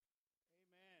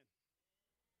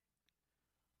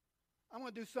I'm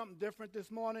going to do something different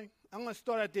this morning. I'm going to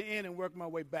start at the end and work my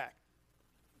way back.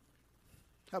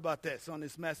 How about this on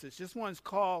this message? This one's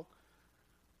called,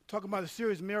 talking about a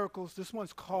series of miracles, this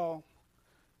one's called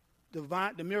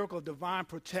the miracle of divine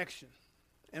protection.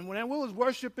 And when we was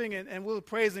worshiping and we were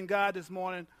praising God this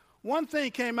morning, one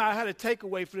thing came out. I had a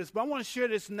takeaway for this, but I want to share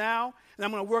this now, and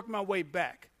I'm going to work my way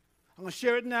back. I'm going to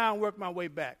share it now and work my way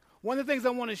back. One of the things I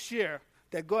want to share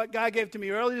that God gave to me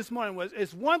early this morning was,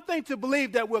 it's one thing to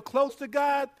believe that we're close to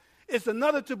God. It's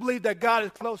another to believe that God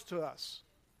is close to us.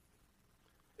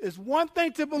 It's one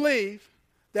thing to believe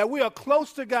that we are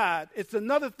close to God. It's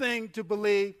another thing to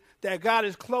believe that God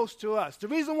is close to us. The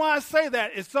reason why I say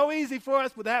that, it's so easy for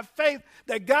us to have faith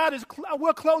that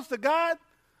we're close to God.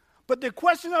 But the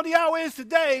question of the hour is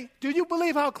today, do you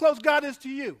believe how close God is to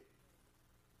you?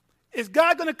 Is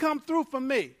God going to come through for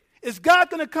me? Is God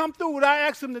going to come through what I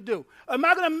ask him to do? Am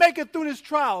I going to make it through this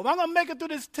trial? Am I going to make it through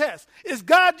this test? Is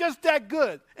God just that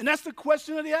good? And that's the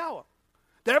question of the hour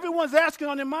that everyone's asking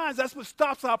on their minds. That's what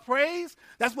stops our praise.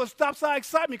 That's what stops our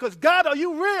excitement. Because God, are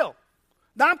you real?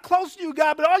 Now, I'm close to you,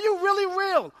 God, but are you really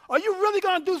real? Are you really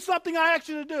going to do something I ask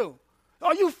you to do?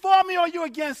 Are you for me or are you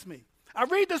against me? I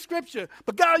read the scripture,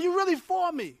 but God, are you really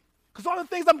for me? Because all the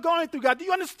things I'm going through, God, do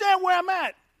you understand where I'm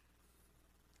at?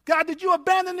 God, did you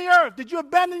abandon the earth? Did you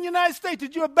abandon the United States?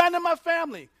 Did you abandon my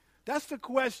family? That's the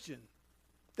question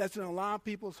that's in a lot of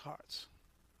people's hearts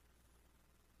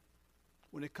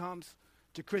when it comes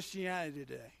to Christianity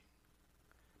today.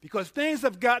 Because things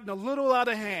have gotten a little out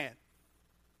of hand,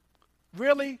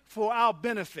 really for our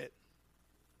benefit,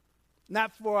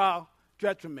 not for our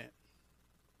detriment.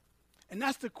 And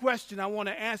that's the question I want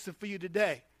to answer for you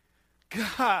today.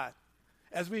 God,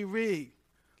 as we read,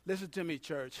 listen to me,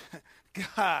 church.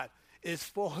 God is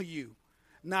for you,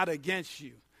 not against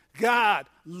you. God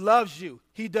loves you.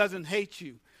 He doesn't hate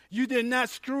you. You did not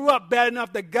screw up bad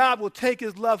enough that God will take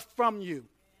his love from you.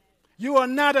 You are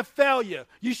not a failure.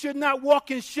 You should not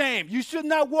walk in shame. You should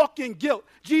not walk in guilt.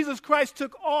 Jesus Christ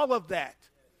took all of that.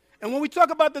 And when we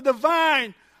talk about the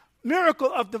divine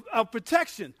miracle of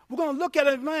protection, we're going to look at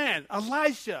a man,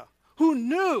 Elisha, who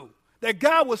knew that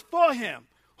God was for him,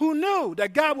 who knew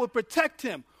that God would protect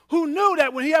him, who knew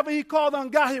that whenever he called on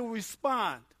God, he would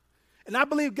respond. And I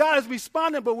believe God is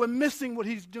responding, but we're missing what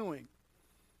he's doing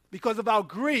because of our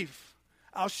grief,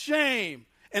 our shame,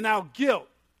 and our guilt.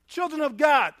 Children of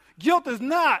God, guilt is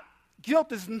not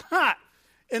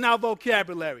in our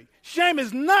vocabulary. Shame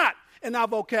is not in our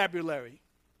vocabulary.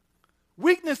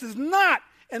 Weakness is not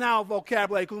in our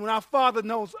vocabulary, because when our Father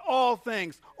knows all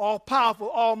things, all powerful,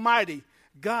 almighty,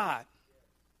 God,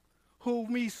 who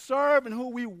we serve and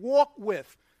who we walk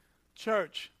with,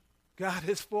 church, God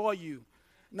is for you,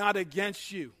 not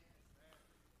against you.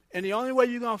 And the only way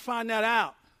you're going to find that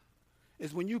out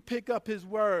is when you pick up his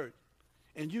word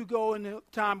and you go into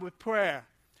time with prayer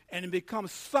and it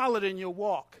becomes solid in your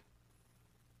walk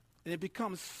and it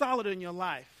becomes solid in your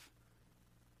life.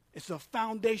 It's a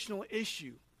foundational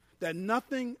issue that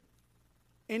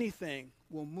anything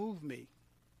will move me,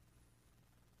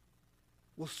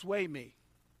 will sway me.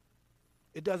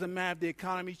 It doesn't matter if the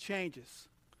economy changes.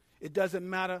 It doesn't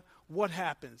matter what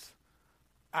happens.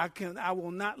 I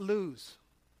will not lose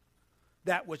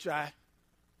that which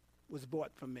was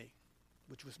bought for me,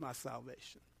 which was my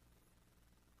salvation,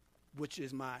 which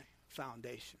is my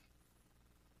foundation.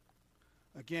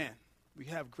 Again, we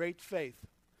have great faith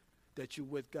that you're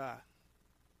with God,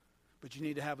 but you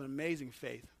need to have an amazing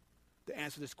faith to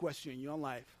answer this question in your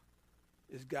life: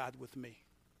 is God with me?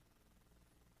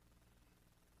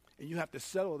 And you have to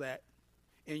settle that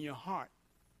in your heart,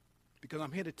 because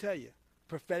I'm here to tell you,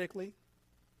 prophetically,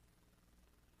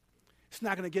 it's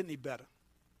not going to get any better.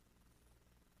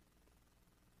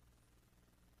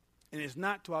 And it's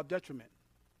not to our detriment.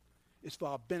 It's for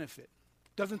our benefit.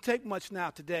 Doesn't take much now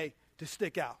today to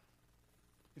stick out.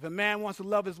 If a man wants to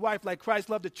love his wife like Christ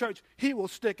loved the church, he will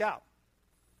stick out.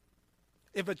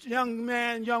 If a young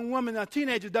man, young woman, a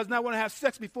teenager does not want to have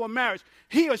sex before marriage,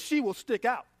 he or she will stick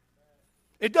out.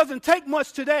 It doesn't take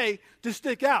much today to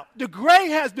stick out. The gray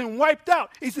has been wiped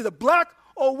out. It's either black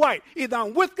or white. Either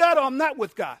I'm with God or I'm not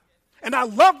with God. And I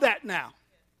love that now.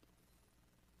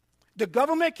 The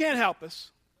government can't help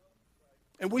us,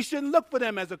 and we shouldn't look for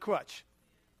them as a crutch.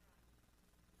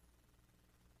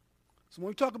 So when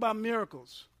we talk about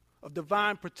miracles of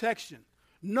divine protection,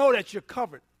 know that you're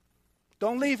covered.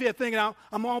 Don't leave here thinking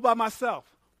I'm all by myself.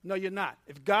 No, you're not.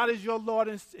 If God is your Lord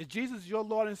and if Jesus is your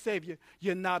Lord and Savior,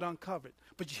 you're not uncovered.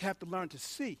 But you have to learn to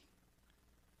see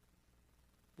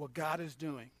what God is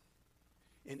doing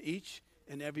in each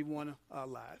and every one of our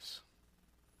lives.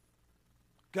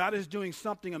 God is doing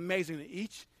something amazing in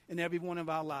each and every one of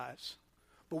our lives.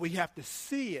 but we have to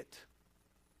see it.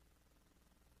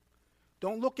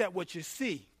 Don't look at what you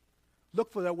see.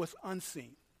 Look for what's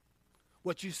unseen.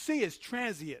 What you see is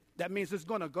transient. That means it's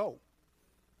going to go.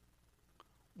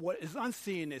 What is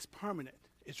unseen is permanent.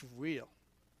 It's real.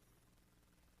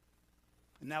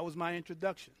 And that was my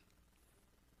introduction.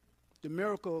 The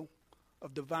miracle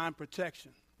of divine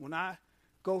protection. When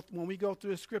we go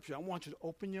through the scripture, I want you to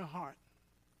open your heart.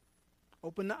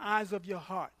 Open the eyes of your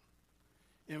heart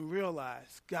and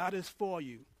realize God is for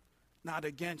you, not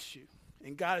against you.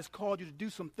 And God has called you to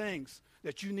do some things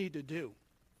that you need to do.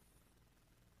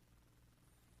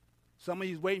 Some of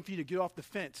you is waiting for you to get off the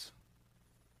fence.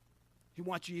 He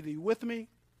wants you either with me,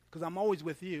 because I'm always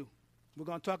with you. We're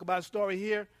going to talk about a story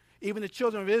here. Even the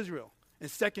children of Israel in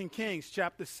 2 Kings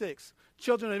chapter 6.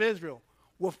 Children of Israel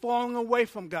were falling away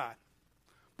from God.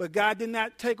 But God did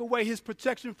not take away his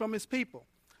protection from his people.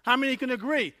 How many can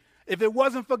agree? If it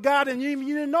wasn't for God and you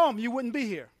didn't know him, you wouldn't be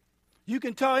here. You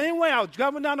can tell anyway, I was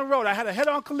driving down the road. I had a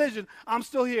head-on collision. I'm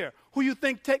still here. Who you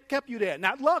think kept you there?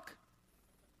 Not luck.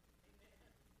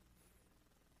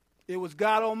 It was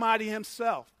God Almighty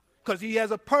himself, because he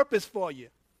has a purpose for you.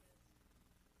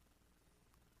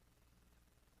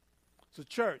 So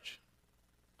church,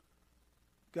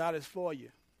 God is for you,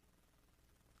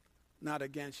 not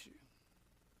against you.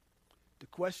 The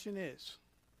question is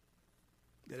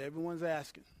that everyone's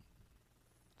asking,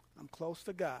 I'm close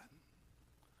to God,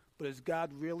 but is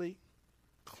God really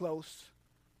close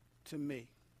to me?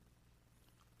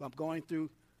 I'm going through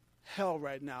hell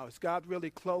right now. Is God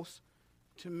really close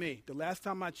to me? The last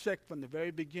time I checked, from the very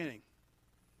beginning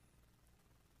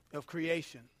of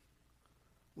creation,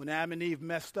 when Adam and Eve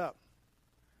messed up,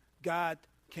 God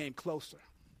came closer.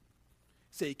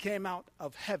 So he came out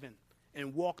of heaven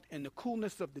and walked in the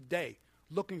coolness of the day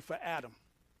looking for Adam.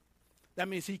 That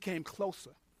means he came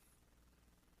closer.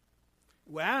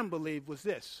 What Adam believed was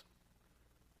this: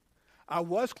 I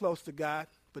was close to God,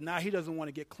 but now he doesn't want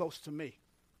to get close to me.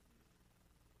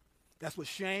 That's what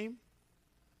shame,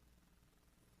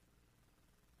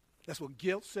 that's what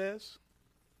guilt says.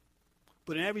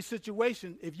 But in every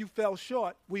situation, if you fell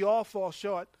short, we all fall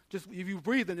short. Just if you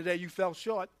breathe in the day, you fell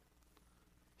short.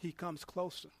 He comes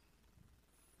closer.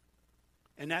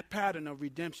 And that pattern of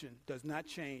redemption does not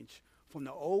change from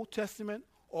the Old Testament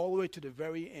all the way to the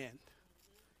very end.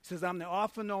 He says, I'm the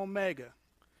Alpha and Omega,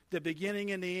 the beginning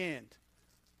and the end.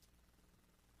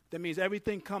 That means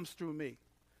everything comes through me.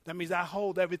 That means I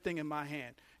hold everything in my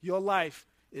hand. Your life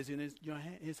is in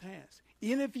his hands.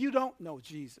 Even if you don't know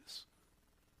Jesus,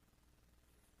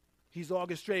 he's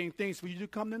orchestrating things for you to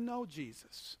come to know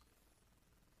Jesus.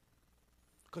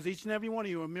 Because each and every one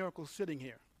of you are miracles sitting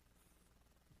here.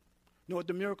 You know what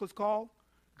the miracle is called?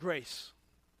 Grace.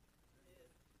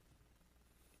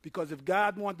 Because if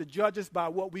God wanted to judge us by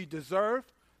what we deserve,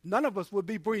 none of us would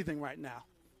be breathing right now.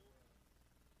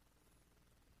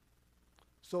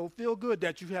 So feel good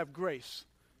that you have grace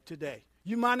today.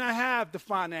 You might not have the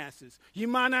finances. You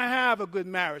might not have a good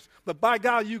marriage. But by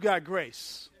God, you got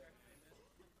grace.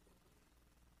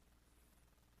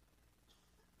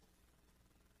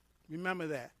 Remember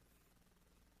that.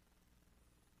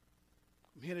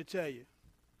 I'm here to tell you,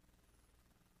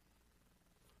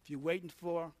 if you're waiting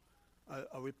for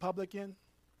a Republican,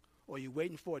 or you're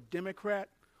waiting for a Democrat,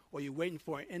 or you're waiting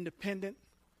for an independent,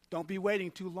 don't be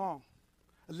waiting too long.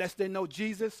 Unless they know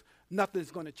Jesus,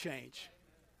 nothing's going to change.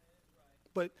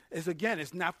 But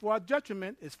it's not for our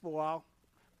detriment, it's for our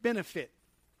benefit.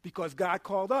 Because God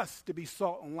called us to be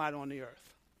salt and light on the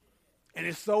earth. And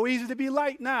it's so easy to be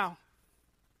light now.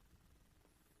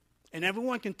 And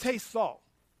everyone can taste salt.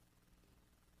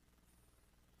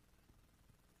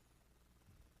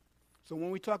 So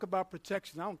when we talk about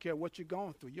protection, I don't care what you're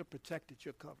going through. You're protected.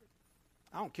 You're covered.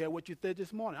 I don't care what you did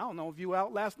this morning. I don't know if you were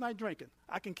out last night drinking.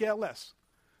 I can care less.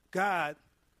 God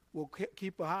will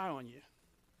keep an eye on you.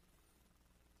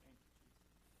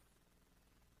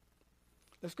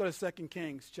 Let's go to 2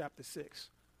 Kings chapter 6.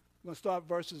 We're going to start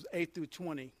verses 8 through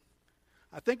 20.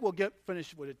 I think we'll get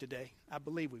finished with it today. I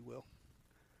believe we will.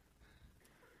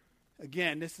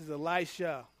 Again, this is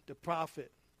Elisha, the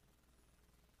prophet.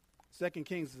 2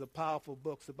 Kings is a powerful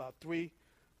book. It's about 3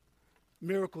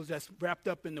 miracles that's wrapped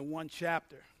up into one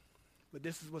chapter. But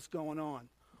this is what's going on.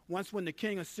 Once when the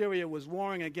king of Syria was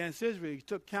warring against Israel, he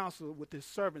took counsel with his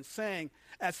servants, saying,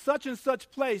 at such and such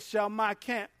place shall my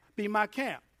camp be my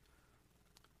camp.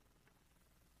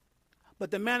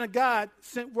 But the man of God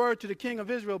sent word to the king of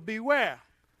Israel, beware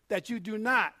that you do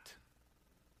not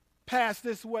pass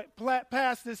this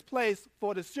place,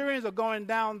 for the Syrians are going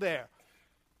down there.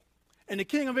 And the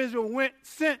king of Israel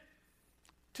sent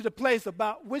to the place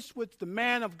about which the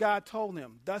man of God told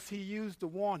him. Thus he used to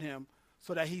warn him,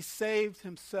 so that he saved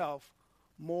himself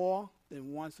more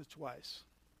than once or twice.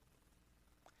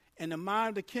 And the mind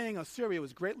of the king of Syria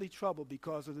was greatly troubled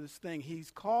because of this thing.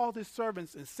 He's called his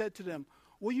servants and said to them,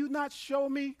 will you not show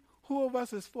me who of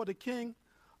us is for the king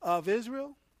of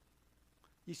Israel?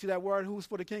 You see that word, who's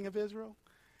for the king of Israel?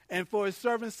 And for his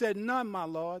servants said, none, my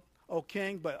lord, O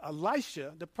king, but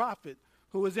Elisha, the prophet,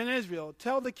 who is in Israel.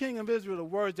 Tell the king of Israel the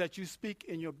words that you speak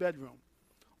in your bedroom.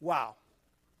 Wow.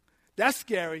 That's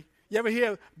scary. You ever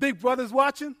hear big brothers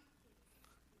watching?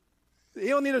 You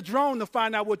don't need a drone to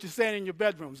find out what you're saying in your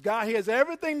bedrooms. God hears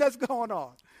everything that's going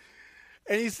on.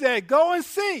 And he said, go and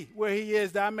see where he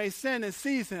is, that I may send and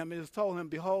seize him. And he told him,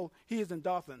 behold, he is in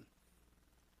Dothan.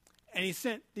 And he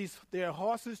sent their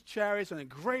horses, chariots, and a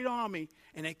great army,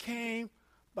 and they came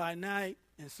by night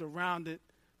and surrounded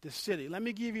the city. Let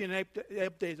me give you an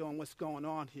update on what's going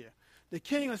on here. The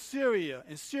king of Syria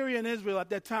and Israel at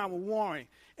that time were warring.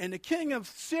 And the king of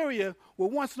Syria will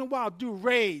once in a while do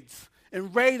raids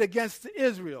and raid against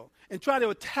Israel and try to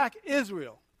attack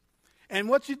Israel. And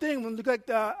what you think when you look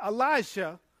at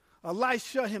Elisha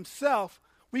himself,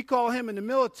 we call him in the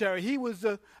military, he was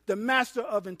the master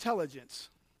of intelligence.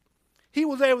 He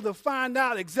was able to find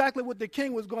out exactly what the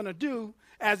king was going to do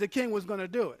as the king was going to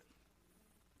do it.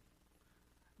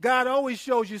 God always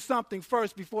shows you something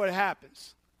first before it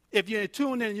happens. If you're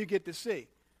tuned in, you get to see.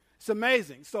 It's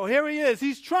amazing. So here he is.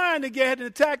 He's trying to get ahead and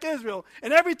attack Israel.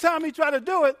 And every time he tried to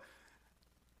do it,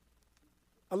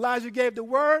 Elijah gave the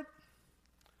word,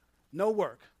 no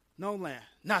work, no land,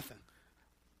 nothing.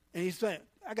 And he's saying,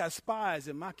 I got spies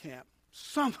in my camp.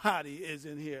 Somebody is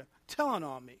in here telling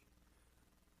on me.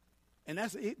 And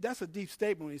that's a deep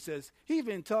statement when he says, he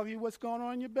even tells you what's going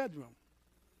on in your bedroom.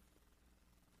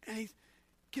 And he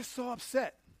gets so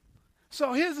upset.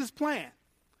 So here's his plan.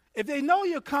 If they know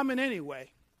you're coming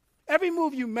anyway, every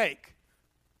move you make,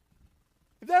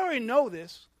 if they already know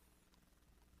this,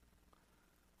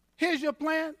 here's your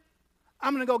plan.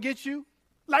 I'm going to go get you.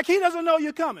 Like he doesn't know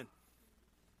you're coming.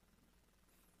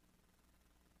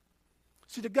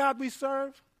 See, the God we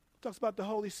serve talks about the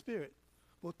Holy Spirit.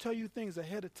 Will tell you things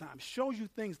ahead of time, shows you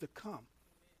things to come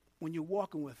when you're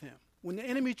walking with him. When the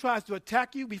enemy tries to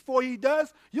attack you, before he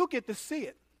does, you'll get to see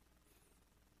it.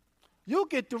 You'll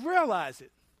get to realize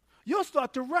it. You'll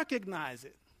start to recognize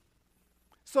it.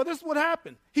 So this is what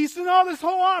happened. He sent all this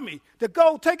whole army to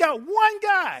go take out one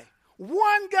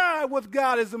guy with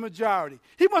God as the majority.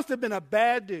 He must have been a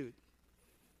bad dude.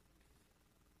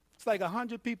 It's like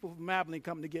 100 people from Abilene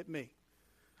coming to get me.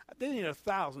 They need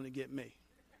 1,000 to get me.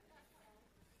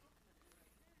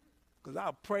 Because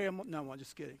I'll pray them. No, I'm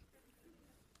just kidding.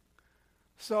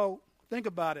 So think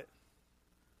about it.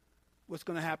 What's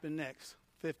going to happen next?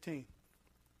 15.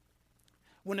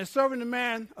 When the servant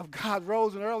man of God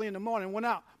rose early in the morning and went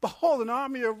out, behold, an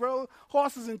army of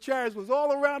horses and chariots was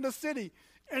all around the city.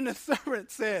 And the servant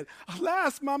said,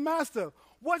 alas, my master,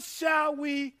 what shall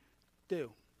we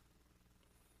do?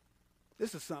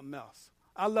 This is something else.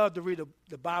 I love to read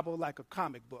the Bible like a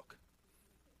comic book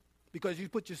because you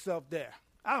put yourself there.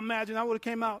 I imagine I would have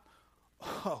came out,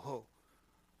 oh,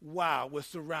 wow, we're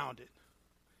surrounded.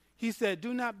 He said,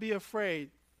 do not be afraid.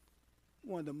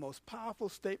 One of the most powerful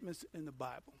statements in the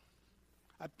Bible.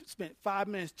 I spent 5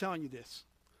 minutes telling you this.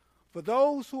 For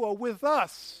those who are with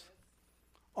us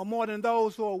are more than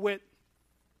those who are with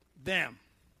them.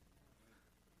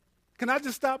 Can I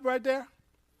just stop right there?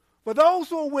 For those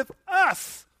who are with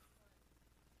us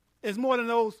is more than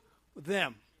those with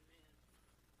them.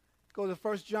 Go to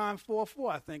 1 John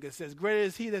 4:4, I think it says, greater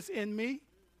is he that's in me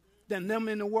than them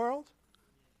in the world.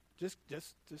 Just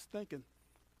thinking.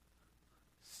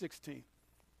 17.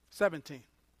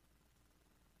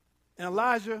 And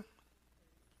Elijah,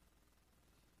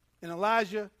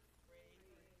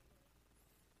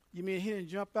 you mean he didn't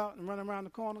jump out and run around the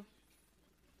corner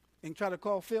and try to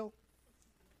call Phil?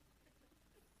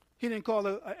 He didn't call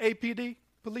a APD,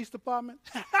 police department?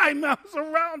 I'm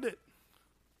surrounded.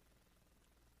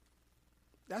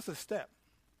 That's a step.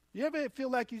 You ever feel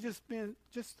like you've just been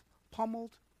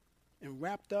pummeled and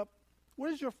wrapped up?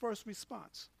 What is your first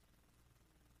response?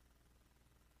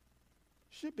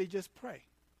 Should be just pray.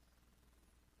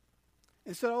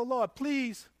 And said, oh Lord,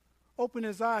 please open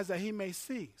his eyes that he may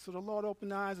see. So the Lord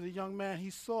opened the eyes of the young man. He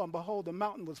saw, and behold, the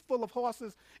mountain was full of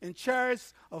horses and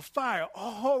chariots of fire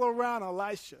all around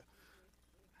Elisha.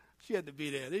 She had to be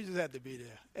there. They just had to be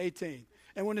there. 18.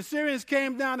 And when the Syrians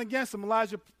came down against him,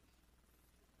 Elijah,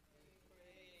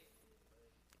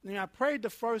 I prayed the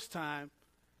first time.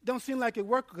 Don't seem like it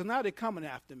worked because now they're coming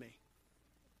after me.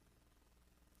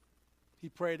 He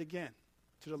prayed again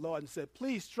to the Lord and said,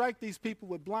 please strike these people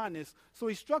with blindness. So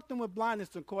he struck them with blindness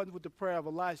according with the prayer of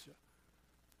Elisha.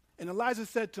 And Elijah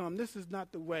said to him, this is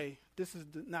not the way,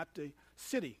 not the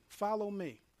city. Follow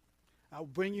me. I'll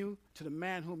bring you to the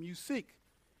man whom you seek.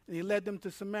 And he led them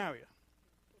to Samaria.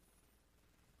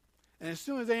 And as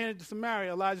soon as they entered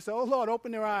Samaria, Elijah said, oh, Lord,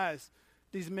 open their eyes,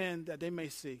 these men, that they may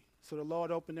see. So the Lord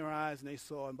opened their eyes, and they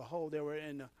saw, and behold, they were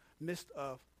in the midst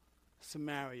of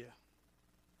Samaria.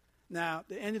 Now,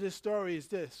 the end of the story is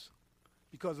this.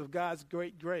 Because of God's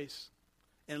great grace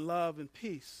and love and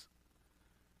peace,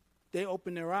 they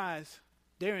open their eyes.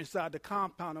 They're inside the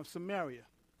compound of Samaria.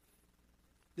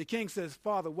 The king says,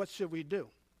 Father, what should we do?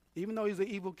 Even though he's an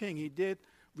evil king, he did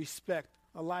respect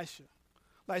Elisha.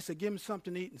 Elisha said, give him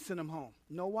something to eat and send him home.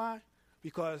 You know why?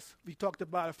 Because we talked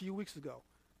about it a few weeks ago.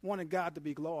 Wanted God to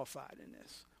be glorified in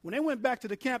this. When they went back to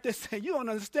the camp, they said, you don't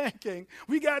understand, king.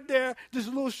 We got there, this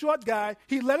little short guy.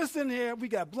 He let us in here. We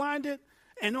got blinded.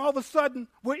 And all of a sudden,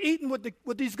 we're eating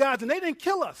with these guys, and they didn't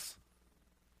kill us.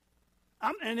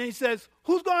 And he says,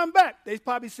 who's going back? They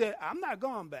probably said, I'm not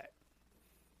going back.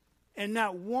 And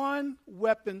not one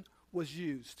weapon was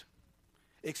used,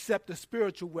 except the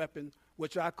spiritual weapon,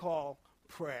 which I call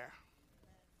prayer.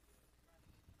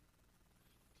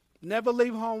 Never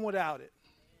leave home without it.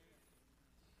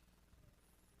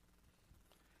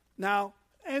 Now,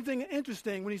 anything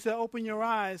interesting, when he said, open your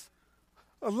eyes,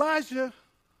 Elijah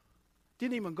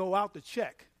didn't even go out to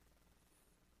check.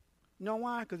 You know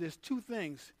why? Because there's two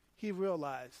things he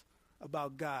realized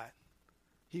about God.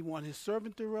 He wanted his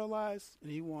servant to realize, and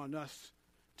he wanted us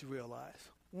to realize.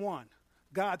 One,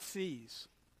 God sees.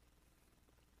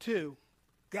 Two,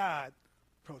 God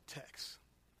protects.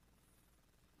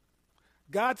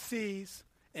 God sees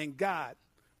and God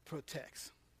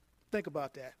protects. Think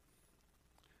about that.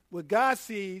 What God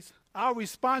sees, our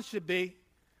response should be,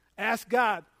 ask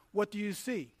God, what do you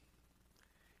see?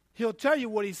 He'll tell you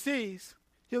what he sees.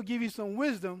 He'll give you some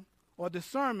wisdom or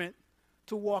discernment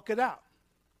to walk it out.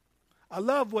 I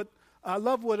love what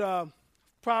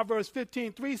Proverbs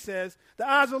 15:3 says. The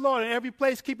eyes of the Lord in every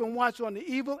place keeping watch on the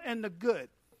evil and the good.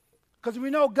 Because we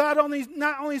know God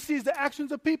not only sees the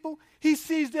actions of people, he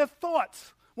sees their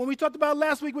thoughts. When we talked about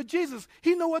last week with Jesus,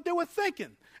 he knew what they were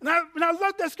thinking. And I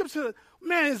love that scripture.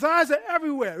 Man, his eyes are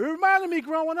everywhere. It reminded me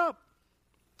growing up.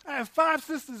 I had 5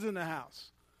 sisters in the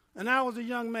house. And I was a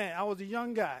young man. I was a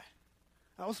young guy.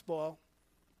 I was spoiled.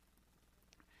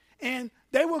 And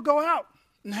they would go out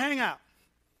and hang out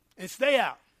and stay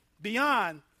out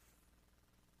beyond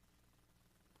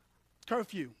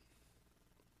curfew.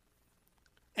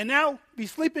 And now be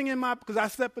sleeping because I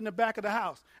slept in the back of the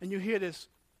house. And you hear this.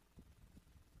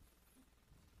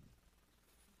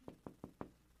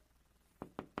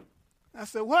 I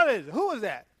said, what is it? Who is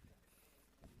that?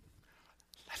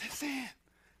 Let us in.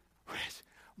 Rich,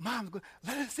 Mom's going,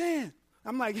 let us in.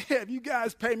 I'm like, yeah, if you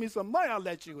guys pay me some money, I'll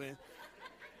let you in.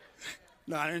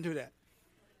 No, I didn't do that.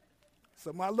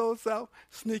 So my little self,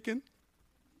 sneaking.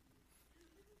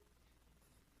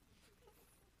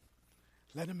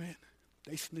 Let them in.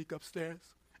 They sneak upstairs.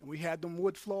 And we had them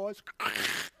wood floors.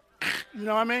 You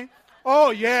know what I mean?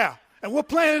 Oh, yeah. And we're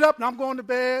playing it up, and I'm going to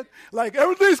bed. Like,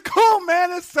 everything's cool,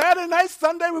 man. It's Saturday night,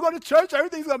 Sunday. We're going to church.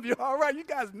 Everything's going to be all right. You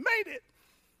guys made it.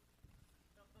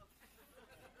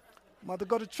 Mother,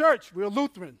 go to church. We're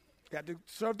Lutheran. Got to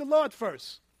serve the Lord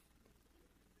first.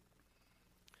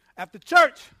 After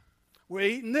church, we're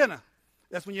eating dinner.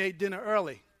 That's when you ate dinner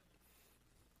early.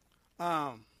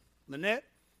 Lynette?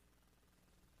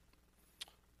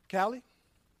 Callie?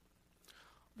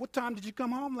 What time did you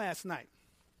come home last night?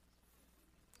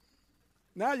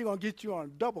 Now you're going to get you on a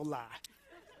double lie.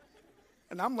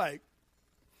 And I'm like,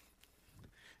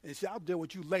 and I'll deal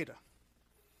with you later.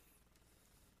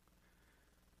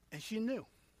 And she knew.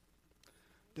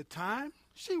 The time,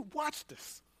 she watched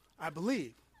us, I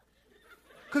believe.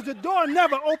 Because the door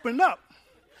never opened up.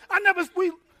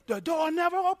 The door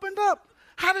never opened up.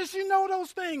 How does she know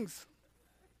those things?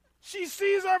 She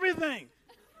sees everything.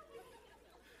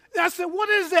 And I said, what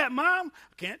is that, Mom?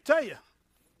 I can't tell you.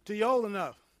 Till you're old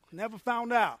enough. Never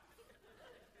found out.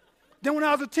 Then when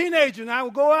I was a teenager and I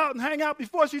would go out and hang out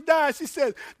before she died, she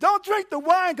said, don't drink the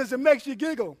wine because it makes you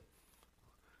giggle.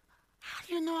 How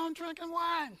do you know I'm drinking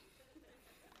wine?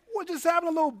 We're just having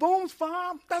a little Boone's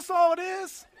Farm. That's all it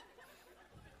is.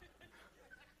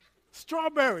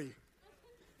 Strawberry.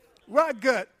 Rot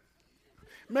gut.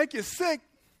 Make you sick.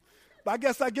 But I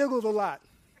guess I giggled a lot.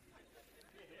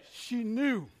 She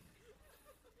knew.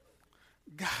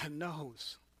 God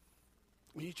knows.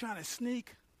 When you're trying to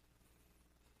sneak,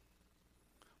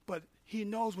 but he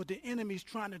knows what the enemy's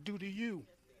trying to do to you.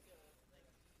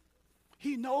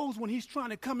 He knows when he's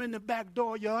trying to come in the back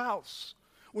door of your house,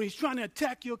 when he's trying to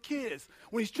attack your kids,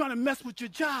 when he's trying to mess with your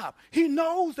job. He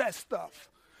knows that stuff.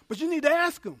 But you need to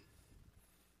ask him.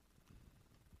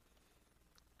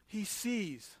 He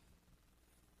sees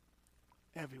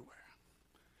everywhere.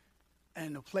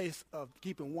 And the place of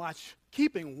keeping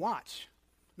watch,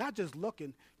 not just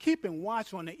looking, keeping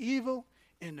watch on the evil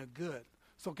and the good.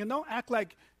 So don't act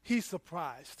like he's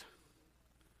surprised.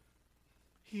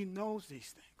 He knows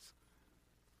these things.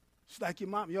 It's like your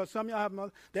mom. Some of y'all have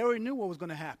mothers, they already knew what was going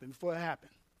to happen before it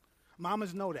happened.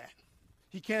 Mamas know that.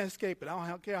 You can't escape it. I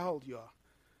don't care how old you are.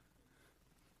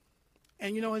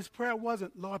 And his prayer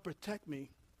wasn't, Lord, protect me.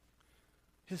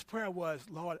 His prayer was,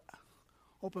 Lord,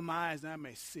 open my eyes that I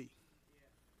may see.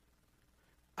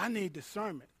 I need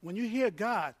discernment. When you hear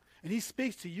God and he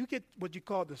speaks to you, you get what you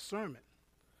call discernment.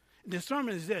 And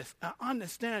discernment is this, an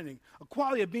understanding, a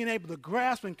quality of being able to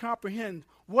grasp and comprehend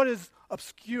what is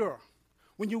obscure.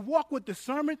 When you walk with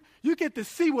discernment, you get to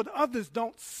see what others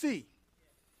don't see.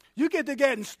 You get to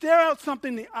and stare out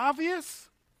something the obvious,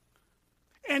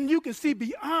 and you can see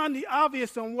beyond the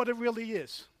obvious on what it really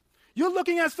is. You're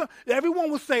looking at something, everyone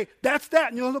will say, that's that,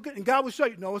 and you'll look at, and God will show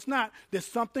you, no, it's not. There's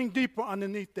something deeper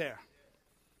underneath there.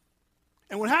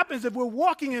 And what happens if we're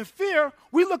walking in fear,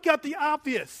 we look at the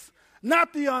obvious,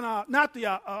 not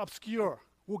the obscure,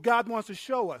 what God wants to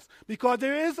show us. Because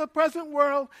there is a present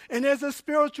world and there's a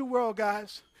spiritual world,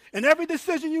 guys. And every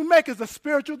decision you make is a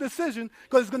spiritual decision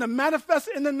because it's going to manifest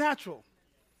in the natural.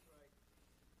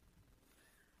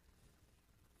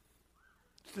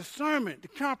 It's discernment, to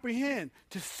comprehend,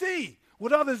 to see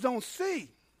what others don't see,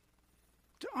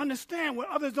 to understand what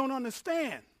others don't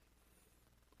understand.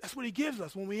 That's what he gives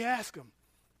us when we ask him.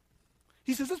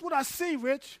 He says, this is what I see,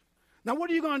 Rich. Now, what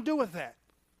are you going to do with that?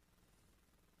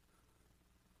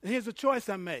 And here's the choice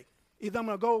I make. Either I'm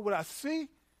going to go with what I see,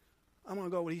 I'm going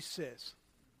to go with what he says.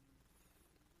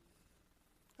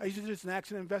 I used to do this in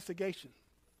accident investigation.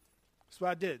 That's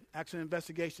what I did, accident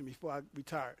investigation before I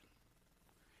retired.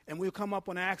 And we'll come up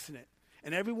on an accident.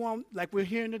 And everyone, like we're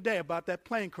hearing today about that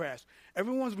plane crash,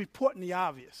 everyone's reporting the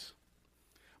obvious.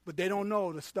 But they don't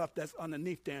know the stuff that's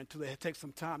underneath there until they take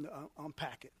some time to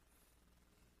unpack it.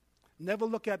 Never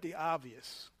look at the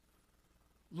obvious.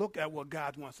 Look at what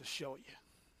God wants to show you.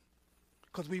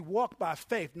 Because we walk by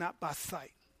faith, not by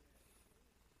sight.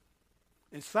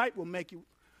 And sight will make you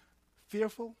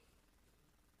fearful,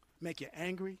 make you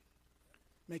angry,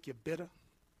 make you bitter.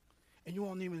 And you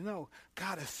won't even know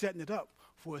God is setting it up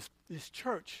for his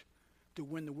church to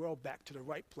win the world back to the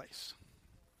right place.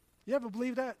 You ever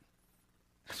believe that?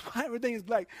 That's why everything is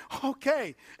like,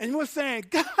 okay. And we're saying,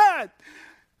 God,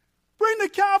 bring the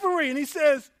cavalry. And he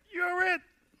says, you're it.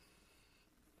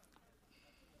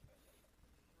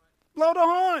 Blow the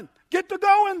horn. Get to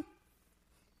going.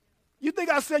 You think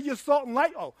I said you're salt and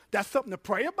light? Oh, that's something to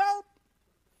pray about?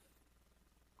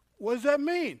 What does that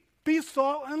mean? Be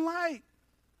salt and light.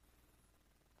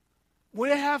 When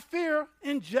they have fear,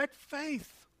 inject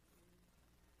faith.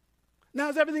 Now,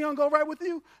 is everything going to go right with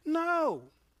you? No.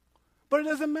 But it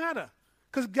doesn't matter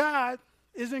because God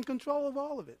is in control of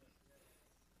all of it.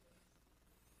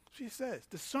 She says,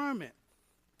 discernment.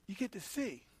 You get to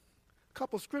see. A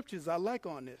couple scriptures I like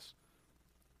on this.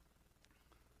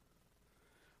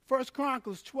 1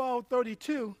 Chronicles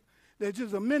 12:32, there's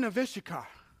just the men of Issachar.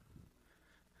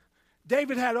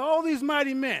 David had all these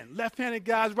mighty men, left-handed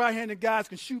guys, right-handed guys,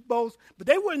 can shoot bows, but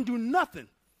they wouldn't do nothing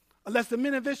unless the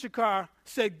men of Issachar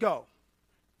said go.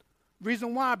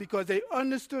 Reason why? Because they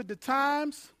understood the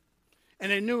times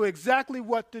and they knew exactly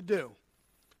what to do.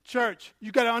 Church,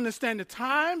 you got to understand the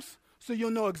times so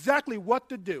you'll know exactly what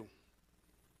to do.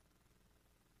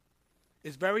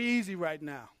 It's very easy right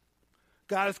now.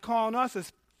 God is calling us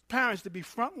as parents to be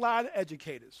frontline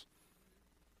educators.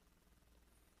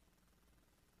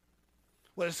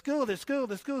 Well, the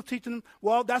school's teaching them.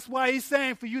 Well, that's why he's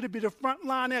saying for you to be the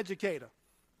frontline educator.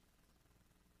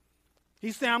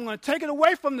 He's saying, I'm going to take it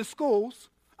away from the schools.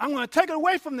 I'm going to take it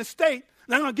away from the state,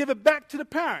 and I'm going to give it back to the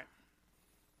parent.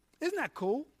 Isn't that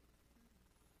cool?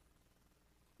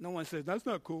 No one says, that's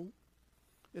not cool.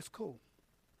 It's cool.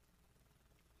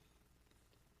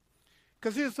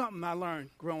 Because here's something I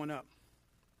learned growing up.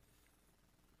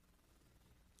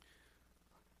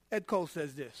 Ed Cole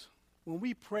says this. When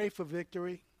we pray for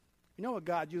victory, you know what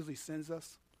God usually sends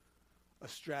us? A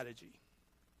strategy.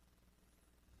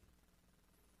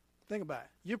 Think about it.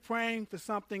 You're praying for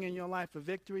something in your life for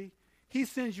victory. He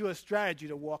sends you a strategy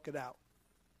to walk it out.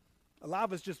 A lot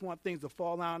of us just want things to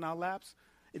fall out in our laps.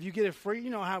 If you get it free, you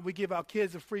know how we give our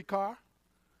kids a free car?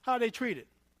 How are they treated?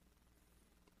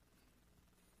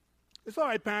 It's all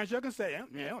right, parents. You can say,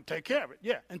 yeah, don't take care of it.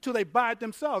 Yeah, until they buy it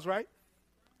themselves, right?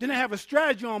 Then they have a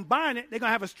strategy on buying it. They're going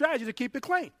to have a strategy to keep it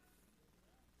clean.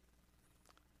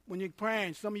 When you're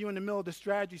praying, some of you in the middle of the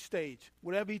strategy stage,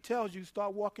 whatever he tells you,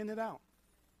 start walking it out.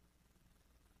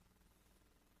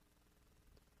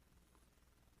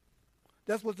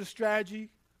 That was the strategy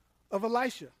of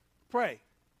Elisha. Pray.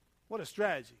 What a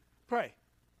strategy. Pray.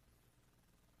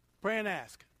 Pray and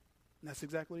ask. And that's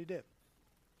exactly what he did.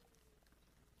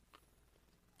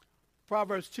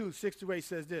 Proverbs 2:6-8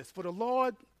 says this. For the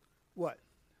Lord, what?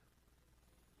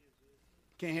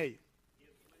 Can't hear you.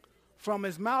 From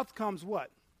his mouth comes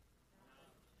what?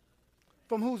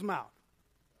 From whose mouth?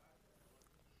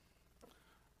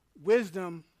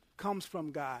 Wisdom comes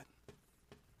from God.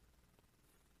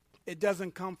 It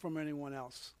doesn't come from anyone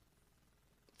else.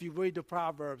 If you read the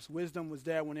Proverbs, wisdom was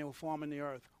there when they were forming the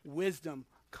earth. Wisdom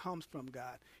comes from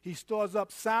God. He stores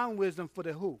up sound wisdom for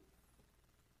the who?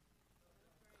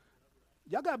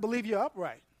 Y'all got to believe you're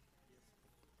upright.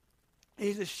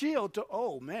 He's a shield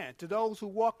to those who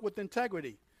walk with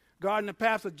integrity, guarding the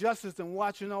paths of justice and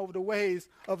watching over the ways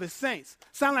of his saints.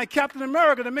 Sound like Captain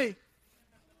America to me.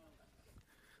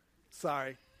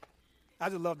 Sorry. I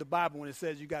just love the Bible when it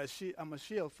says you got a shield. I'm a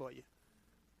shield for you.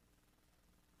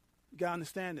 You got to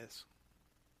understand this.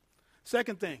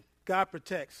 Second thing, God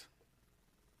protects.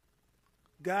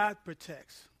 God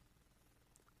protects.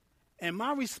 And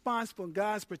my response for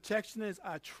God's protection is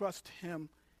I trust him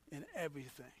in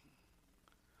everything.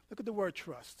 Look at the word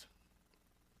trust.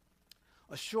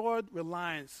 Assured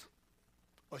reliance.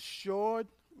 Assured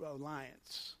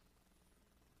reliance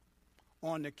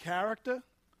on the character.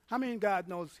 How many God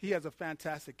knows he has a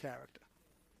fantastic character?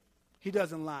 He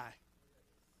doesn't lie.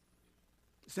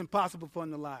 It's impossible for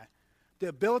him to lie. The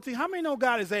ability, how many know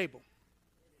God is able?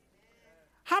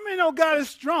 How many know God is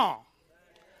strong?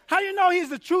 How do you know he's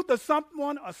the truth of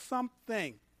someone or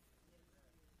something?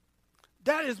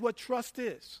 That is what trust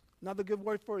is. Another good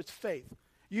word for it is faith.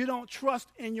 You don't trust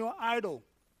in your idol.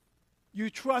 You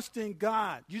trust in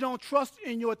God. You don't trust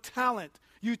in your talent.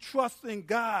 You trust in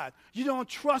God. You don't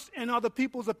trust in other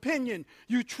people's opinion.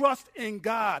 You trust in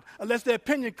God. Unless their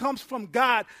opinion comes from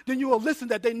God, then you will listen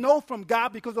that they know from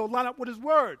God because they'll line up with his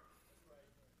word.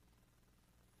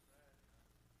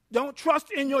 Don't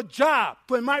trust in your job,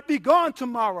 for it might be gone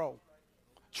tomorrow.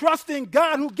 Trust in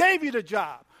God who gave you the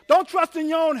job. Don't trust in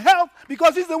your own health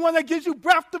because he's the one that gives you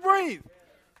breath to breathe.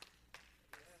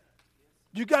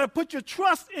 You got to put your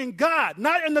trust in God,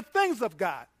 not in the things of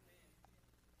God.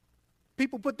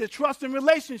 People put their trust in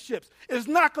relationships. It's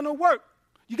not going to work.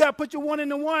 You got to put your one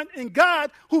in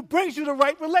God who brings you the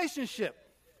right relationship.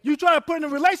 You try to put in a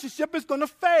relationship, it's going to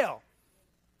fail.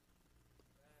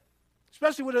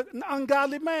 Especially with an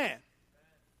ungodly man.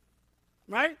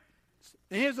 Right?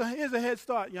 And here's a head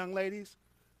start, young ladies.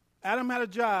 Adam had a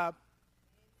job.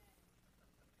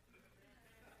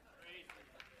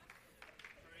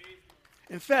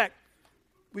 In fact,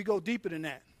 we go deeper than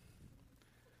that.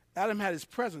 Adam had his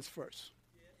presence first.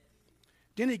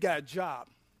 Then he got a job.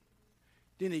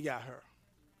 Then he got her.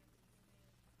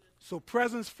 So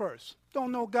presence first.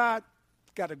 Don't know God,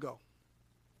 got to go.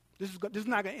 This is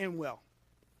not going to end well.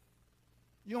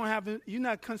 You're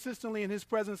not consistently in his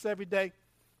presence every day.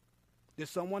 There's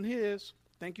someone here.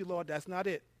 Thank you, Lord. That's not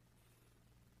it.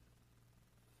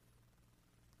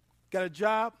 Got a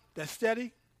job that's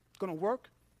steady. It's going to work.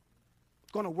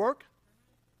 It's going to work.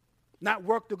 Not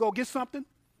work to go get something.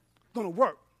 It's going to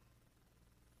work.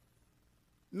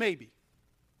 Maybe.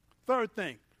 Third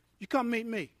thing, you come meet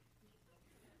me.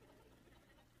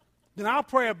 Then I'll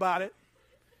pray about it,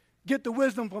 get the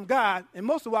wisdom from God, and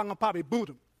most of all, I'm going to probably boot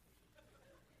him.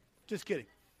 Just kidding.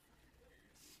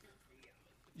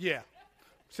 Yeah.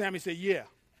 Sammy said, yeah.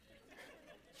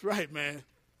 That's right, man.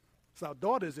 It's our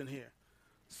daughters in here.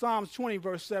 Psalms 20,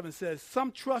 verse 7 says,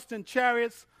 some trust in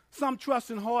chariots, some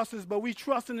trust in horses, but we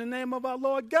trust in the name of our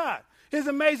Lord God. It's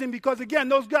amazing because, again,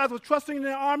 those guys were trusting in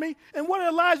their army. And what did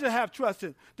Elijah have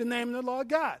trusted? The name of the Lord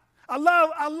God. I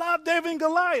love David and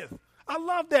Goliath. I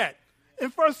love that. In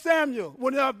 1 Samuel,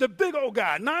 when the big old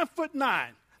guy,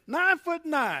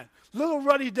 9'9", little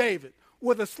ruddy David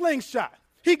with a slingshot.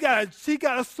 He got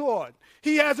a sword.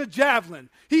 He has a javelin.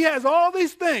 He has all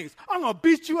these things. I'm going to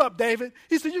beat you up, David.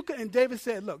 He said, and David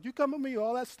said, look, you come with me,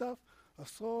 all that stuff, a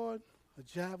sword, a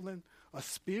javelin, a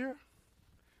spear.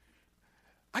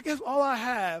 I guess all I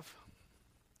have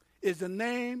is the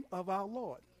name of our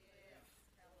Lord.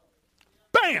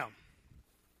 Bam!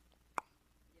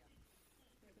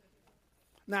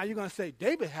 Now you're going to say,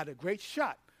 David had a great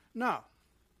shot. No.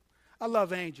 I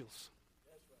love angels.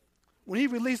 When he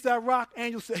released that rock,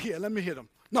 angels said, yeah, let me hit him.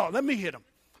 No, let me hit him.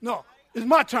 No, it's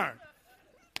my turn.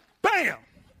 Bam!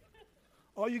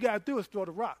 All you got to do is throw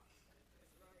the rock.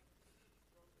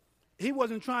 He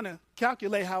wasn't trying to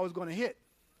calculate how it was going to hit.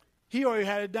 He already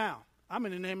had it down. I'm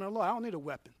in the name of the Lord. I don't need a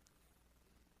weapon.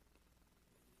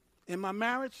 In my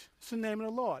marriage, it's the name of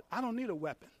the Lord. I don't need a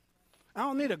weapon. I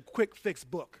don't need a quick fix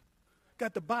book.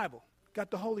 Got the Bible.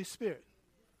 got the Holy Spirit.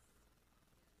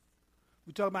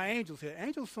 We talk about angels here.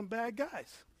 Angels are some bad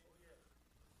guys.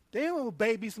 They ain't little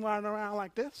babies running around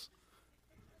like this.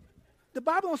 The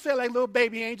Bible don't say like little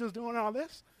baby angels doing all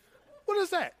this. What is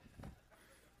that?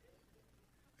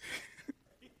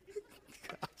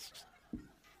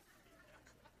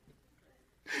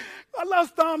 I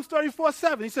love Psalms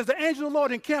 34:7. He says, the angel of the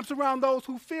Lord encamps around those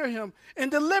who fear him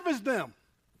and delivers them.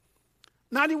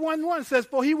 91:1 says,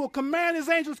 for he will command his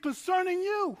angels concerning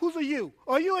you. Who's a you?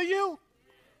 Are you a you?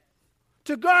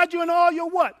 To guard you in all your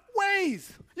what?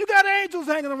 Ways. You got angels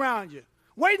hanging around you,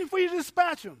 waiting for you to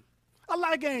dispatch them. I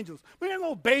like angels. We ain't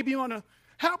no baby on a,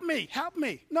 help me, help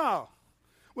me. No.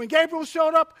 When Gabriel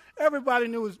showed up, everybody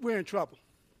knew we're in trouble.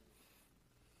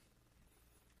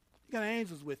 You got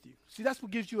angels with you. See, that's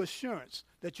what gives you assurance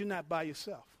that you're not by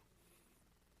yourself.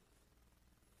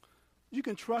 You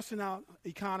can trust in our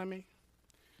economy.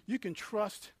 You can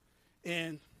trust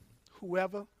in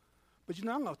whoever. But you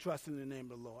know, I'm going to trust in the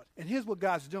name of the Lord. And here's what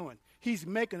God's doing. He's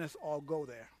making us all go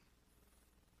there.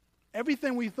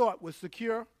 Everything we thought was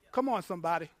secure. Come on,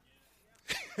 somebody.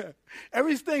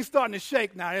 Everything's starting to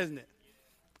shake now, isn't it?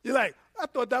 You're like, I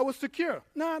thought that was secure.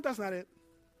 No, that's not it.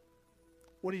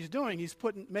 What he's doing, he's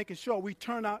making sure we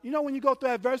turn out. You know, when you go through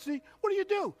adversity, what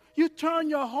do? You turn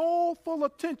your whole full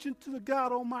attention to the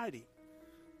God Almighty.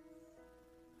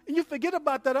 And you forget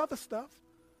about that other stuff.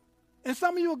 And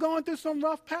some of you are going through some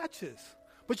rough patches.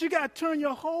 But you got to turn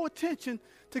your whole attention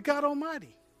to God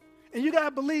Almighty. And you got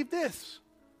to believe this,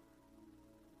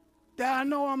 that I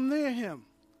know I'm near him.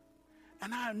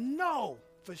 And I know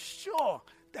for sure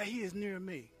that he is near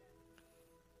me.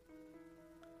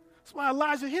 That's why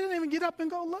Elijah, he didn't even get up and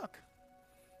go look.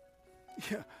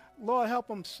 Yeah, Lord, help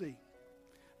him see.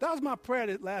 That was my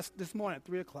prayer this morning at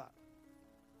 3 o'clock.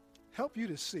 Help you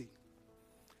to see.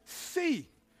 See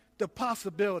the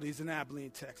possibilities in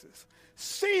Abilene, Texas.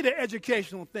 See the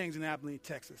educational things in Abilene,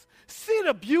 Texas. See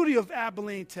the beauty of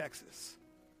Abilene, Texas.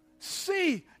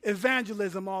 See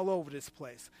evangelism all over this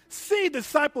place. See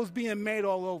disciples being made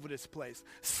all over this place.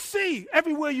 See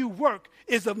everywhere you work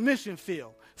is a mission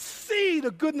field. See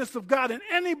the goodness of God in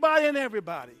anybody and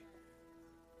everybody.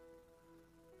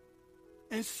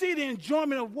 And see the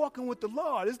enjoyment of walking with the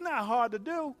Lord. It's not hard to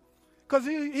do because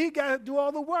he got to do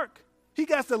all the work. He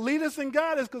got to lead us and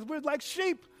guide us because we're like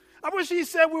sheep. I wish he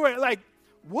said we were like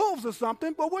wolves or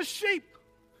something, but we're sheep.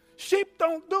 Sheep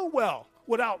don't do well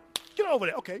without, get over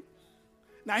there, okay.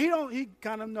 Now, he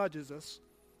kind of nudges us,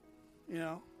 you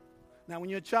know. Now, when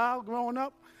you're a child growing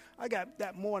up, I got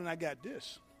that more than I got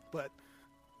this. But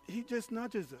he just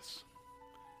nudges us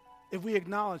if we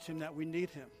acknowledge him that we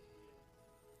need him.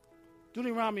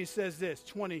 Deuteronomy says this,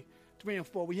 23 and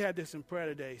 4. We had this in prayer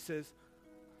today. It says,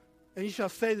 and you shall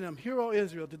say to them, hear, O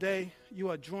Israel, today you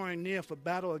are drawing near for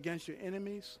battle against your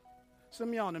enemies. Some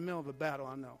of y'all in the middle of a battle,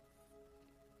 I know.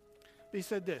 But he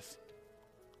said this,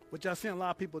 which I've seen a lot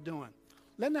of people doing.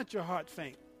 Let not your heart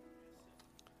faint.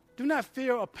 Do not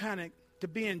fear or panic to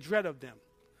be in dread of them.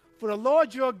 For the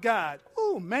Lord your God,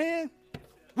 ooh, man,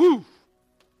 woo,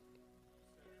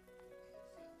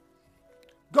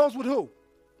 goes with who?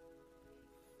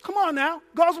 Come on now,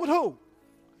 goes with who?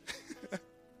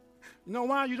 You know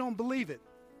why? You don't believe it.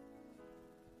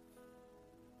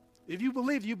 If you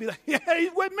believe it, you'd be like, yeah, he's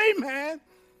with me, man.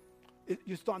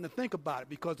 You're starting to think about it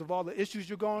because of all the issues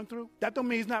you're going through. That don't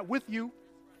mean he's not with you.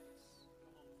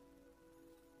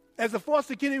 As a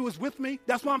foster kid, he was with me.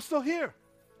 That's why I'm still here.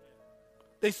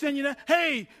 They send you that,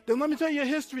 hey, then let me tell you a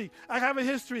history. I have a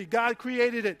history. God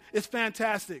created it. It's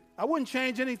fantastic. I wouldn't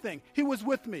change anything. He was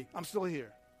with me. I'm still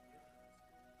here.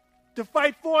 To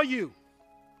fight for you.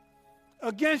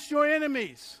 Against your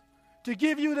enemies. To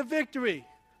give you the victory.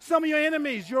 Some of your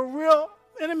enemies, your real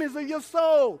enemies of your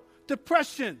soul.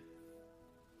 Depression.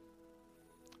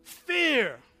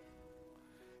 Fear.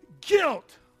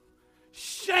 Guilt.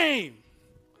 Shame.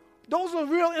 Those are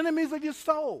real enemies of your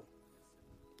soul.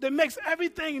 That makes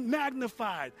everything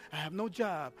magnified. I have no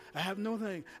job. I have no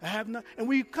thing. I have no. And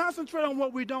we concentrate on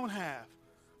what we don't have.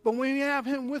 But when we have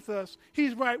him with us,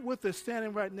 he's right with us,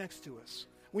 standing right next to us.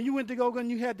 When you went to go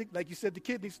and you had, like you said, the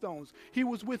kidney stones, he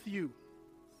was with you.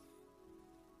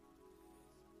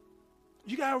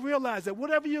 You got to realize that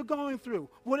whatever you're going through,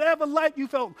 whatever life you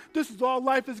felt, this is all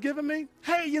life has given me,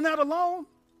 hey, you're not alone.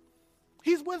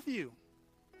 He's with you.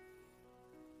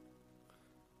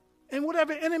 And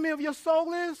whatever enemy of your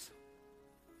soul is,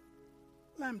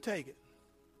 let him take it.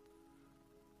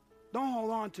 Don't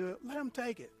hold on to it. Let him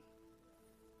take it.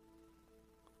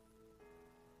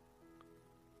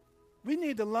 We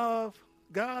need to love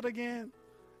God again,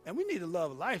 and we need to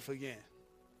love life again.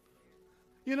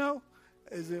 You know,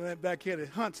 as we went back here to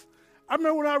Hunts, I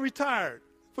remember when I retired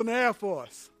from the Air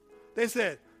Force, they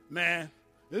said, man,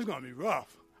 this is going to be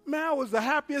rough. Man, I was the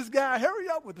happiest guy. Hurry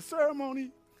up with the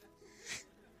ceremony.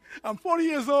 I'm 40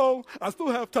 years old. I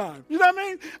still have time. You know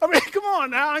what I mean? Come on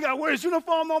now. I ain't got to wear this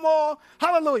uniform no more.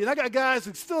 Hallelujah. And I got guys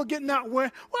who still getting out and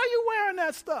wearing. Why are you wearing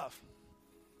that stuff?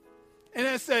 And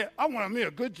they say, I want me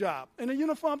a good job. In the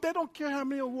uniform, they don't care how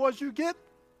many awards you get.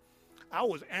 I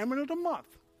was Airman of the Month.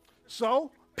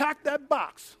 So, pack that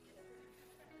box.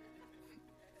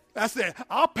 I said,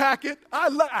 I'll pack it. I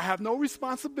have no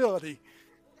responsibility.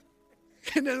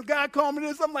 And then the guy called me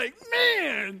this. I'm like,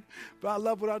 man. But I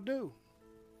love what I do.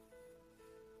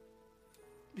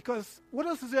 Because what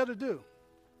else is there to do?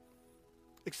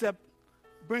 Except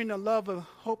bring the love and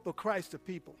hope of Christ to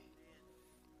people.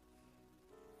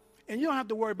 And you don't have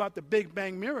to worry about the Big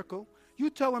Bang miracle. You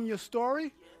tell them your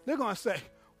story, they're going to say,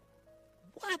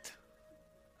 what?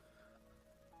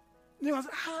 They're going to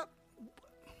say,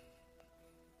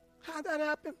 how'd that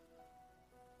happen?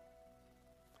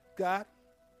 God.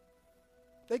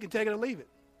 They can take it or leave it.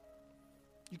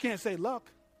 You can't say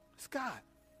luck. It's God.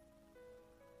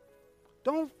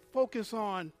 Don't focus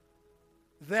on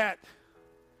that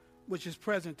which is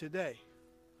present today.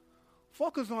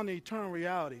 Focus on the eternal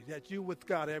reality that you're with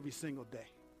God every single day.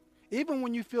 Even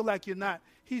when you feel like you're not,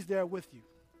 he's there with you.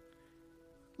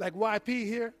 Like YP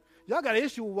here, y'all got an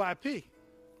issue with YP.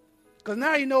 Because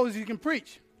now he knows he can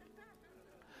preach.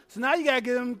 So now you got to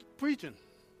get him preaching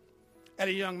at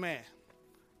a young man.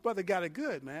 Brother got it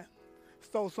good, man.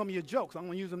 Stole some of your jokes. I'm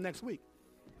going to use them next week.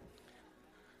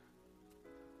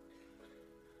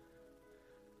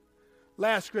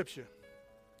 Last scripture.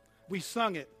 We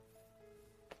sung it.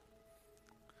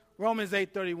 Romans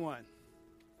 8:31.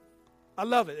 I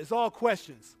love it. It's all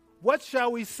questions. What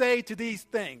shall we say to these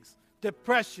things?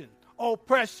 Depression,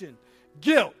 oppression,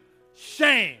 guilt,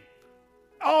 shame,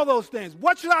 all those things.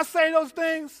 What should I say to those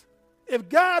things? If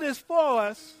God is for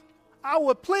us, I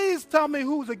would please tell me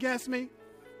who's against me.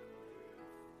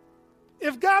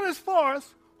 If God is for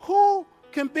us, who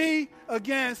can be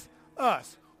against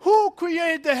us? Who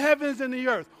created the heavens and the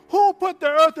earth? Who put the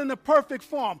earth in the perfect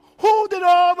form? Who did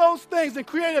all those things and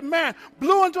created man,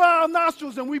 blew into our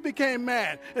nostrils and we became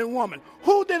man and woman?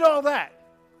 Who did all that?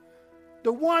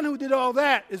 The one who did all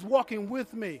that is walking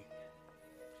with me.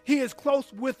 He is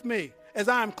close with me as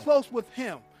I am close with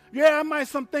him. Yeah,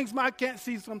 I can't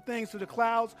see some things through the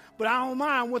clouds, but I don't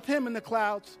mind with him in the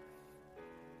clouds.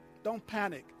 Don't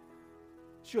panic.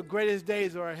 Your greatest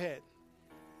days are ahead.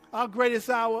 Our greatest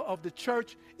hour of the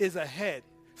church is ahead.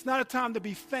 It's not a time to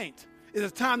be faint. It's a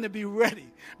time to be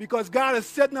ready because God is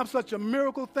setting up such a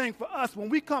miracle thing for us when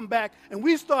we come back and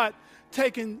we start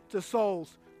taking the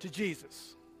souls to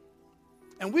Jesus.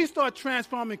 And we start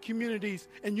transforming communities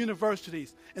and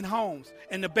universities and homes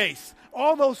and the base.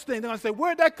 All those things. They're going to say,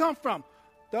 where'd that come from?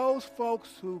 Those folks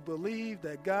who believe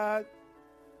that God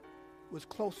was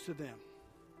close to them.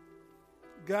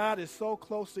 God is so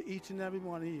close to each and every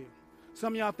one of you.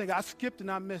 Some of y'all think, I skipped and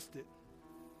I missed it.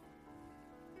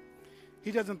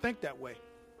 He doesn't think that way.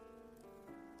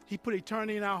 He put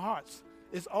eternity in our hearts.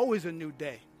 It's always a new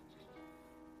day.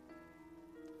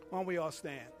 Why don't we all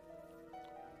stand?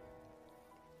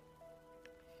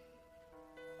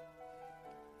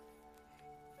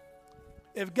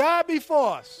 If God be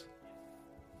for us,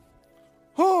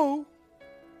 who,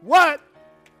 what,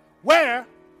 where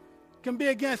can be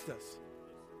against us?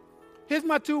 Here's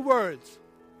my 2 words.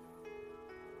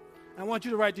 I want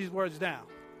you to write these words down.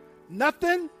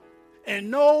 Nothing and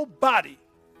nobody.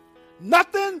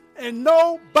 Nothing and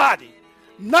nobody.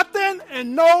 Nothing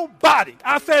and nobody.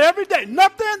 I say it every day.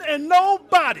 Nothing and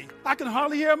nobody. I can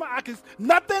hardly hear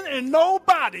nothing and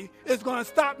nobody is going to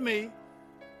stop me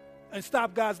and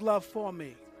stop God's love for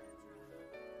me.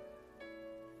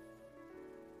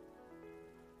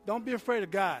 Don't be afraid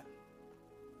of God.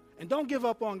 And don't give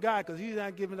up on God because he's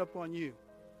not giving up on you.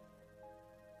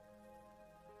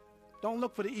 Don't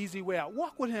look for the easy way out.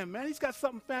 Walk with him, man. He's got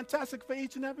something fantastic for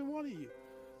each and every one of you.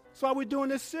 That's why we're doing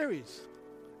this series.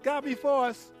 God before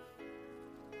us.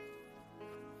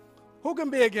 Who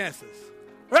can be against us?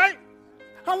 Right?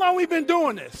 How long we been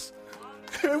doing this?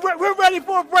 We're ready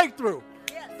for a breakthrough.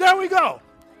 There we go.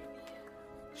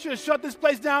 Should have shut this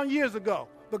place down years ago.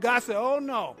 But God said, oh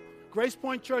no, Grace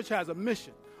Point Church has a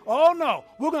mission. Oh no,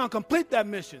 we're going to complete that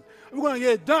mission. We're going to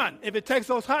get it done. If it takes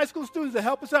those high school students to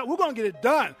help us out, we're going to get it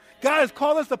done. God has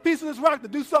called us a piece of this rock to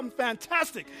do something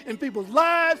fantastic in people's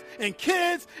lives, in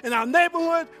kids, in our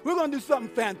neighborhood. We're going to do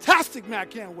something fantastic, man. I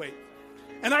can't wait.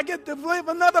 And I get to live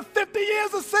another 50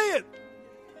 years to see it.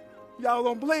 Y'all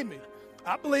going to believe me.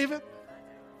 I believe it.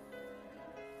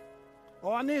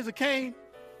 All I need is a cane.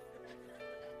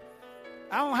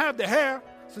 I don't have the hair,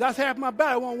 so that's half my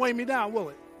battle. It won't weigh me down, will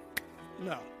it?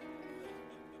 No.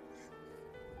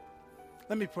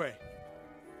 Let me pray.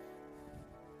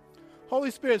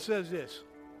 Holy Spirit says this.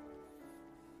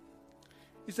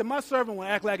 He said, my servant will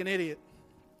act like an idiot.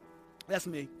 That's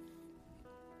me.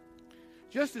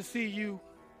 Just to see you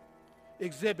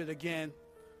exhibit again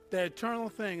the eternal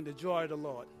thing, the joy of the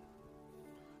Lord.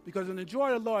 Because in the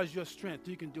joy of the Lord is your strength,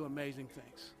 you can do amazing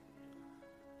things.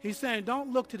 He's saying,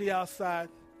 don't look to the outside,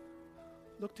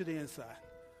 look to the inside.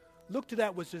 Look to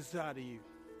that which is inside of you.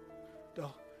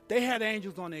 They had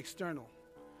angels on the external.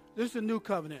 This is the new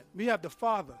covenant. We have the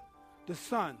Father, the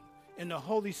Son, and the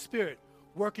Holy Spirit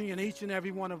working in each and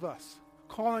every one of us,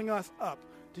 calling us up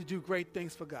to do great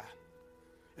things for God.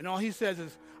 And all he says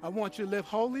is, I want you to live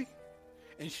holy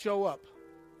and show up.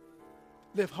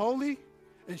 Live holy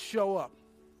and show up.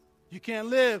 You can't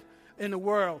live in the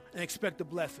world and expect a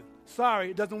blessing.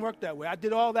 Sorry, it doesn't work that way. I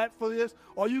did all that for this.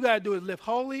 All you got to do is live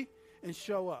holy and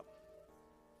show up.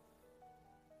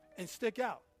 And stick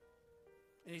out.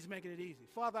 And he's making it easy.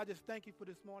 Father, I just thank you for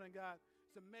this morning, God.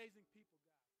 It's amazing people.